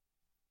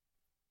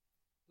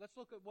 let's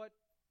look at what,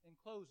 in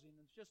closing,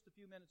 there's just a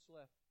few minutes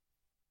left.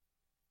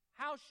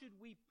 How should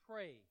we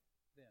pray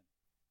then?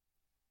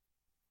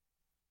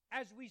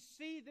 As we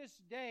see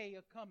this day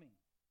a-coming,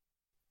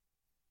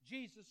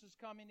 Jesus is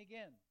coming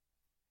again.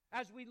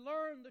 As we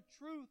learn the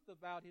truth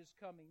about His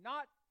coming,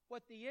 not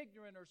what the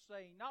ignorant are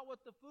saying, not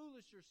what the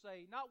foolish are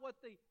saying, not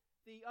what the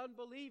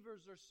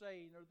unbelievers are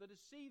saying or the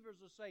deceivers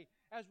are saying,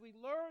 as we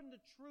learn the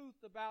truth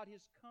about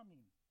His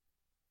coming,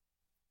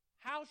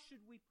 how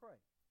should we pray?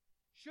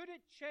 Should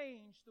it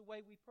change the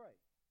way we pray?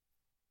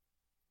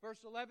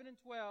 Verse 11 and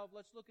 12,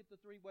 let's look at the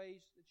three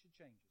ways it should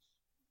change us.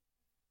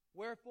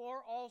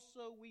 Wherefore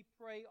also we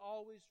pray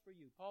always for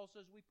you. Paul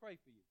says we pray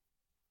for you.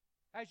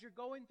 As you're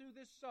going through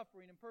this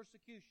suffering and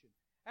persecution,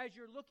 as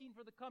you're looking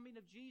for the coming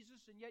of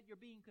Jesus and yet you're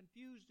being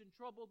confused and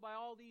troubled by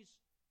all these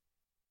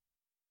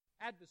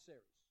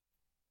adversaries.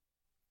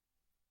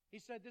 He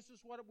said this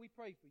is what we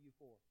pray for you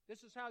for.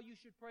 This is how you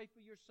should pray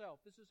for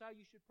yourself. This is how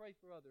you should pray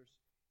for others.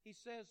 He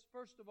says,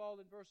 first of all,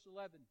 in verse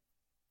 11,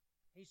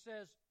 he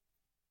says,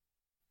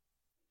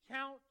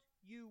 count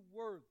you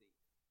worthy.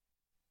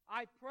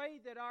 I pray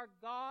that our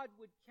God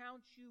would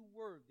count you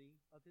worthy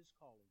of His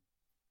calling.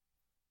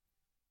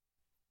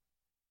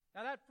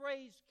 Now that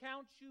phrase,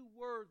 count you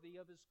worthy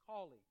of His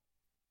calling,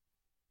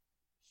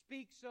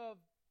 speaks of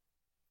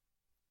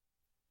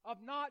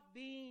not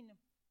being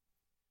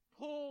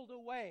pulled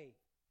away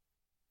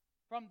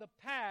from the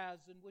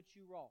paths in which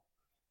you walk.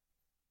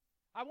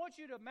 I want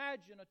you to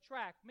imagine a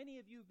track. Many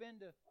of you have been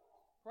to,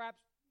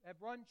 perhaps have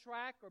run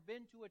track or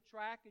been to a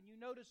track, and you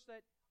notice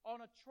that on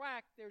a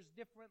track there's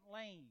different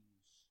lanes.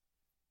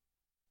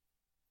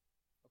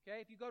 Okay,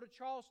 if you go to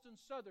Charleston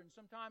Southern,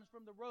 sometimes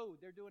from the road,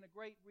 they're doing a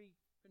great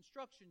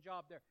reconstruction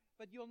job there.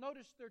 But you'll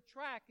notice their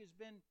track has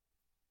been,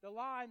 the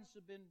lines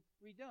have been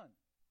redone.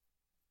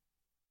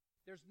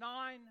 There's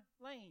 9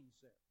 lanes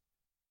there.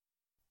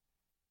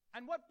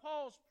 And what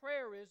Paul's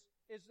prayer is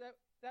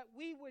that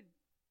we would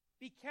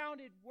be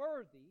counted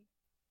worthy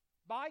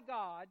by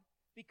God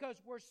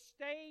because we're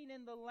staying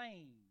in the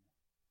lane.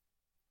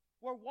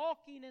 We're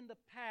walking in the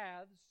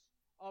paths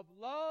of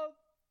love,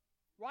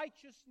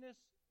 righteousness,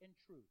 and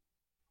truth.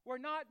 We're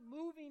not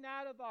moving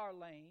out of our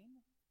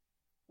lane.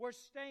 We're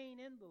staying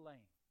in the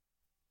lane.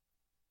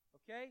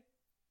 Okay?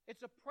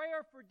 It's a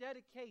prayer for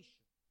dedication.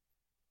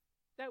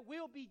 That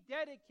we'll be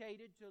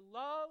dedicated to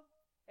love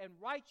and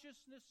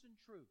righteousness and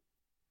truth.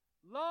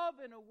 Love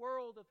in a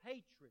world of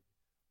hatred.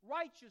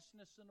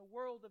 Righteousness in a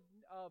world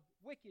of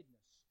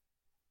wickedness.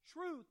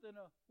 Truth in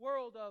a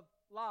world of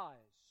lies.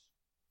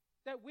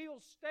 That we will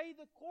stay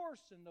the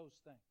course in those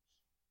things.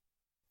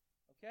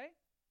 Okay?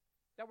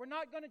 That we're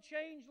not going to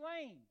change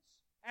lanes,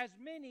 as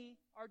many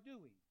are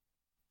doing.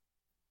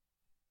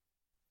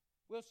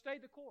 We'll stay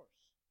the course.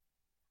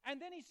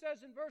 And then he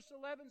says in verse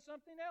 11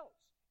 something else.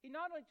 He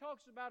not only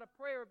talks about a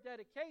prayer of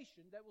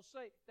dedication that will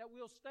say that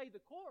we'll stay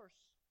the course,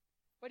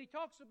 but he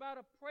talks about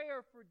a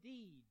prayer for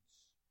deeds.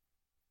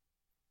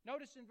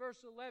 Notice in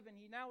verse 11,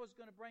 he now is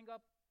going to bring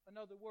up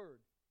another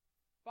word.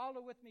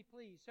 Follow with me,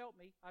 please. Help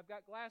me. I've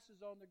got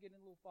glasses on. They're getting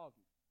a little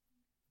foggy.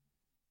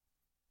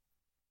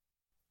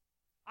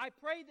 I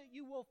pray that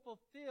you will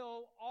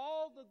fulfill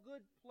all the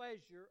good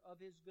pleasure of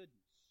His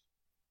goodness.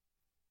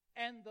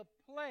 and the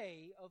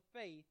play of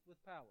faith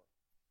with power.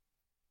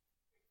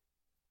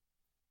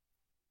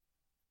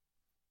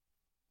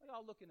 What are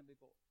y'all looking at me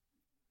for?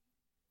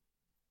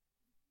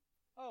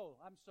 Oh,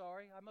 I'm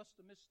sorry. I must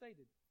have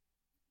misstated.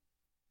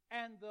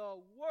 And the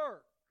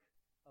work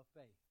of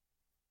faith.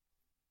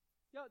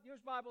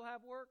 Yours Bible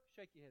have work?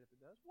 Shake your head if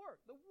it does.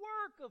 Work. The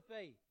work of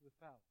faith with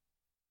power.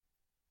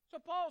 So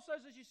Paul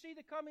says, as you see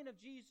the coming of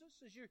Jesus,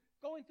 as you're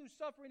going through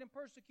suffering and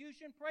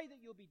persecution, pray that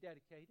you'll be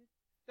dedicated,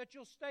 that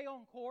you'll stay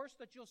on course,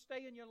 that you'll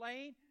stay in your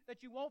lane,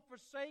 that you won't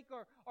forsake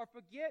or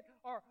forget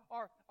or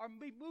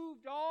be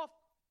moved off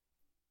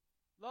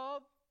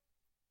love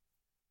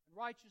and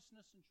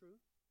righteousness and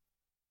truth.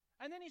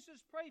 And then he says,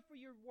 pray for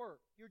your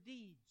work, your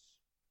deeds.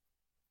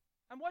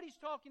 And what he's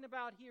talking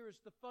about here is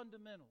the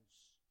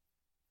fundamentals.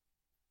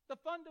 The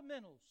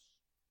fundamentals.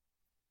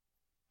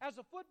 As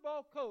a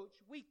football coach,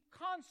 we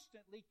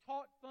constantly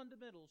taught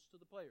fundamentals to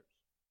the players.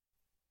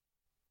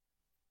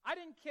 I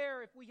didn't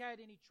care if we had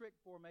any trick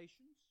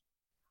formations.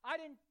 I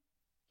didn't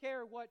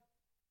care what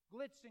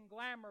glitz and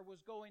glamour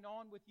was going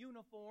on with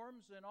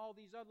uniforms and all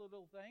these other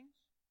little things.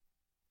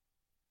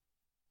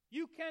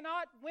 You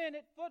cannot win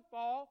at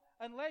football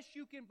unless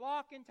you can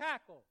block and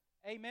tackle.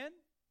 Amen?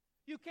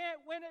 You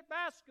can't win at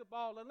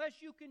basketball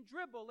unless you can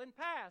dribble and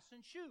pass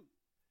and shoot.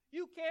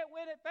 You can't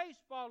win at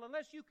baseball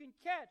unless you can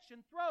catch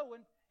and throw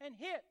and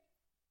hit.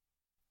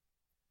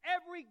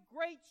 Every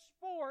great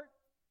sport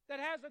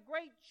that has a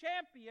great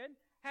champion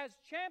has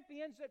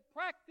champions that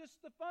practice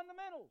the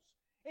fundamentals.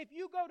 If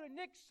you go to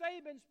Nick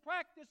Saban's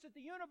practice at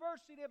the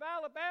University of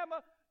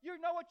Alabama, you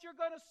know what you're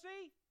going to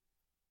see?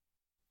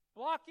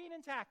 Blocking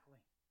and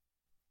tackling.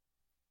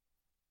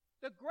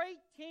 The great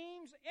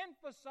teams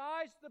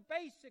emphasize the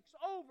basics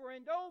over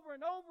and over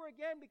and over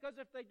again, because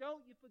if they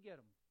don't, you forget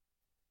them.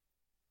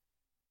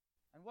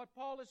 And what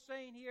Paul is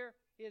saying here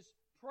is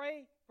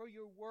pray for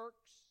your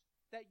works,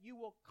 that you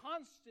will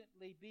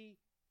constantly be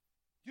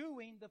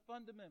doing the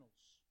fundamentals.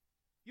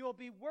 You'll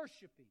be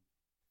worshiping.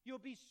 You'll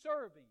be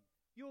serving.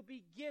 You'll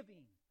be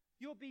giving.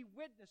 You'll be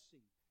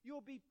witnessing.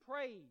 You'll be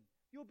praying.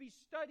 You'll be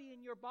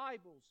studying your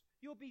Bibles.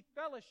 You'll be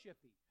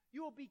fellowshipping.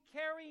 You'll be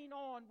carrying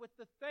on with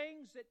the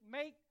things that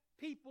make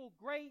people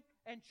great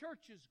and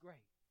churches great.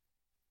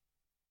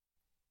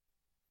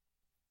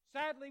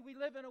 Sadly, we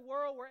live in a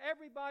world where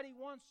everybody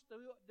wants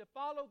to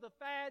follow the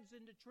fads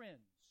and the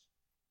trends.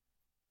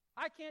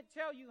 I can't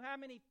tell you how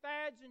many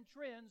fads and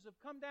trends have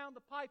come down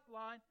the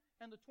pipeline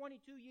in the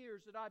 22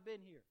 years that I've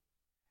been here.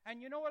 And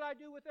you know what I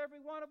do with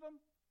every one of them?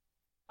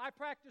 I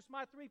practice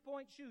my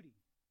three-point shooting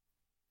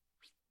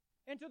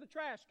into the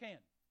trash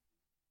can.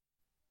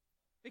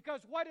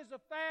 Because what is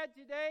a fad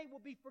today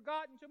will be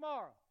forgotten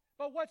tomorrow.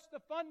 But what's the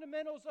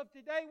fundamentals of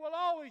today will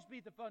always be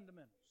the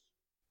fundamentals.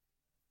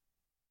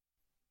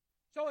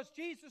 So as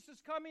Jesus is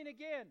coming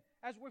again,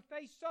 as we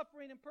face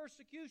suffering and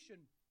persecution,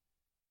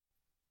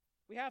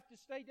 we have to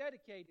stay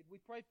dedicated. We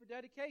pray for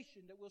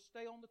dedication, that we'll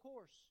stay on the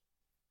course.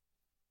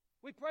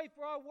 We pray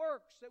for our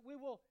works, that we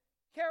will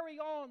carry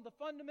on the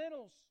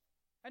fundamentals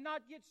and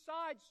not get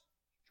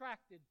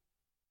sidetracked.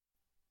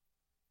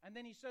 And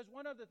then he says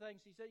one other thing.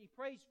 He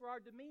prays for our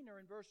demeanor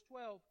in verse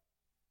 12.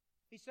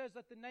 He says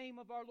that the name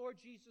of our Lord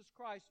Jesus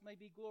Christ may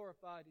be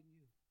glorified in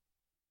you.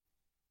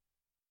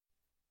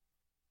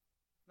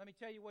 Let me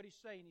tell you what he's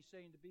saying. He's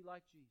saying to be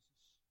like Jesus.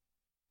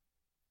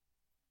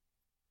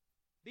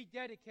 Be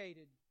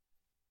dedicated.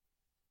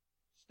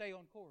 Stay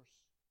on course.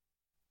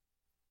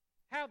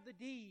 Have the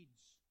deeds.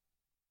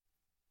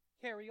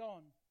 Carry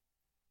on.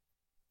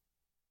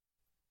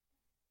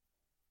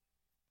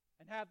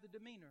 And have the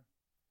demeanor.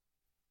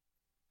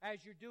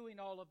 As you're doing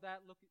all of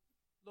that,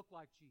 look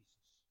like Jesus.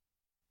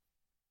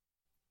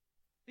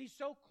 Be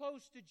so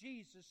close to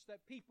Jesus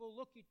that people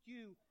look at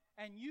you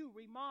and you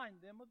remind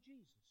them of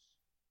Jesus.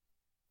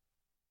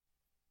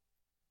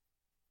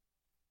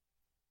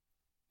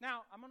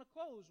 Now, I'm going to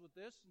close with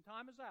this, and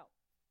time is out.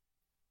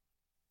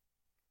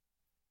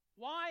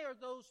 Why are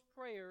those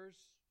prayers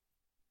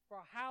for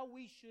how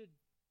we should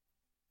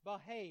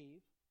behave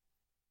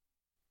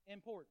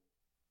important?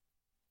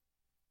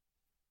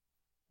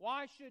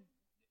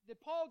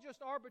 Did Paul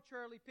just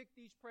arbitrarily pick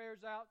these prayers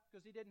out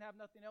because he didn't have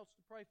nothing else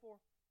to pray for?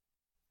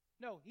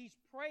 No, he's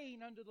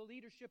praying under the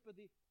leadership of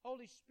the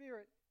Holy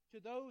Spirit to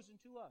those and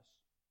to us.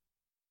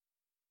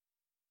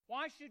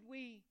 Why should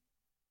we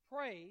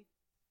pray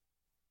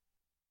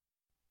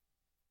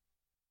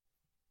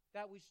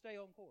that we stay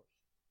on course?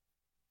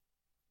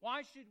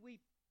 Why should we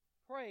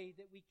pray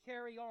that we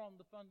carry on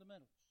the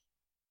fundamentals?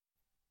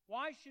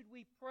 Why should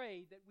we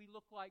pray that we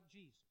look like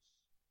Jesus?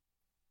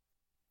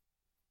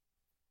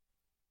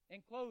 In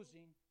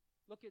closing,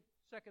 look at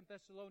 2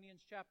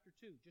 Thessalonians chapter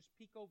 2. Just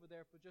peek over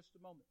there for just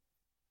a moment.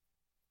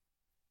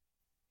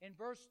 In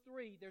verse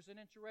 3, there's an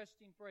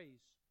interesting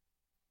phrase.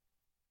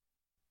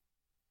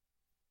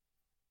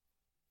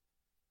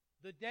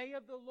 The day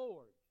of the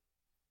Lord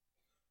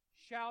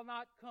shall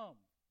not come,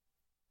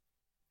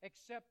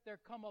 except there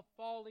come a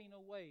falling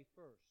away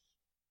first.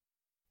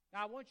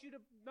 Now, I want you to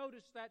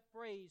notice that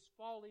phrase,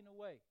 falling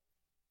away.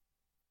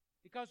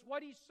 Because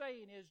what he's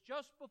saying is,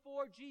 just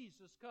before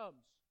Jesus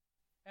comes,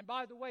 And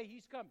by the way,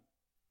 He's coming.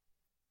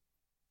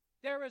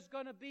 There is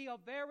going to be a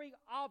very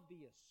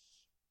obvious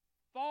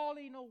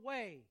falling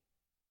away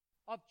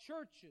of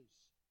churches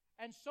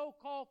and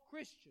so-called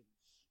Christians.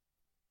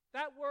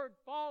 That word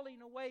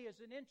falling away is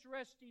an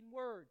interesting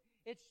word.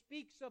 It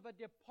speaks of a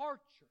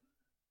departure.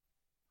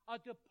 A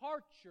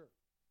departure.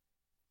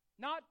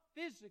 Not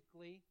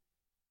physically,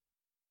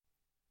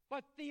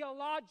 but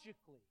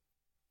theologically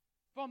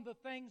from the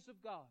things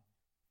of God.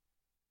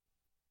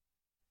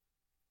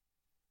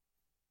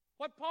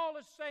 What Paul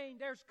is saying,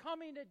 there's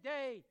coming a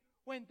day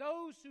when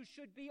those who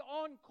should be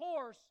on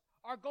course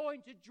are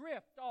going to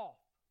drift off.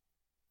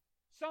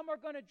 Some are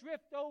going to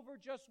drift over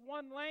just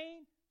one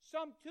lane,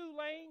 some 2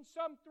 lanes,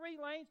 some 3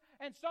 lanes,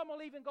 and some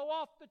will even go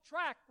off the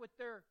track with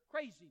their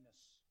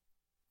craziness.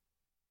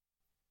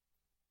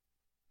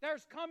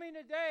 There's coming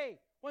a day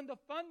when the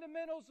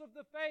fundamentals of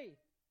the faith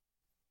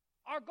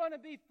are going to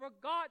be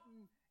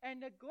forgotten and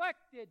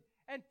neglected,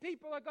 and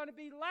people are going to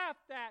be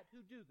laughed at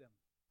who do them.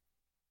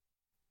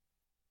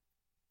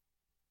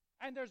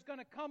 And there's going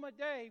to come a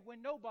day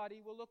when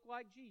nobody will look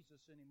like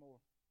Jesus anymore.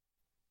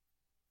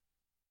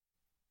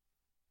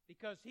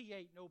 Because He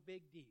ain't no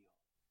big deal.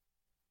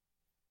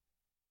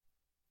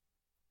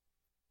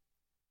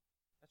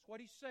 That's what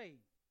He's saying.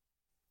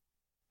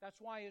 That's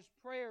why His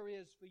prayer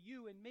is for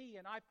you and me,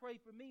 and I pray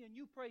for me, and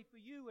you pray for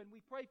you, and we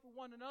pray for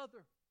one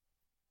another.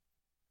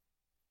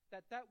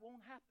 That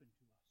won't happen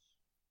to us.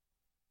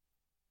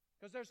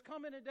 Because there's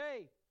coming a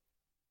day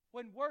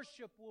when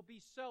worship will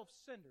be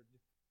self-centered.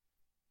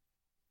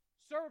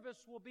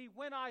 Service will be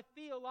when I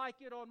feel like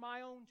it on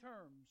my own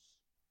terms.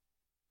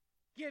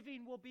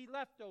 Giving will be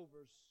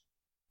leftovers.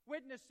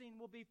 Witnessing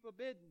will be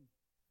forbidden.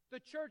 The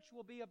church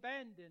will be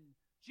abandoned.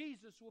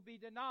 Jesus will be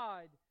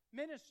denied.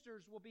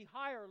 Ministers will be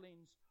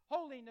hirelings.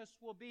 Holiness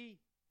will be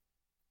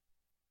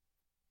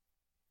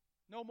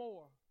no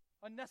more.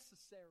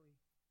 Unnecessary.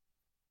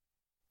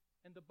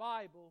 And the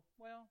Bible,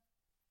 well,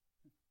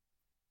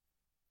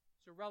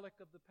 it's a relic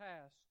of the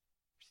past.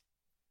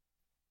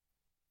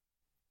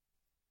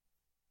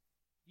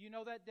 You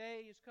know that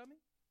day is coming?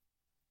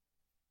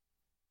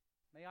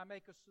 May I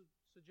make a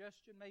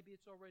suggestion? Maybe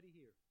it's already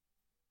here.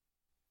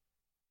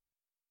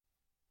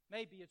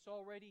 Maybe it's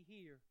already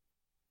here.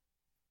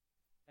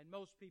 And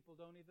most people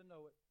don't even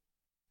know it.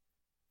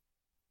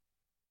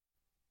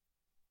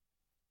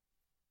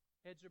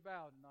 Heads are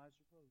bowed and eyes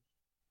are closed.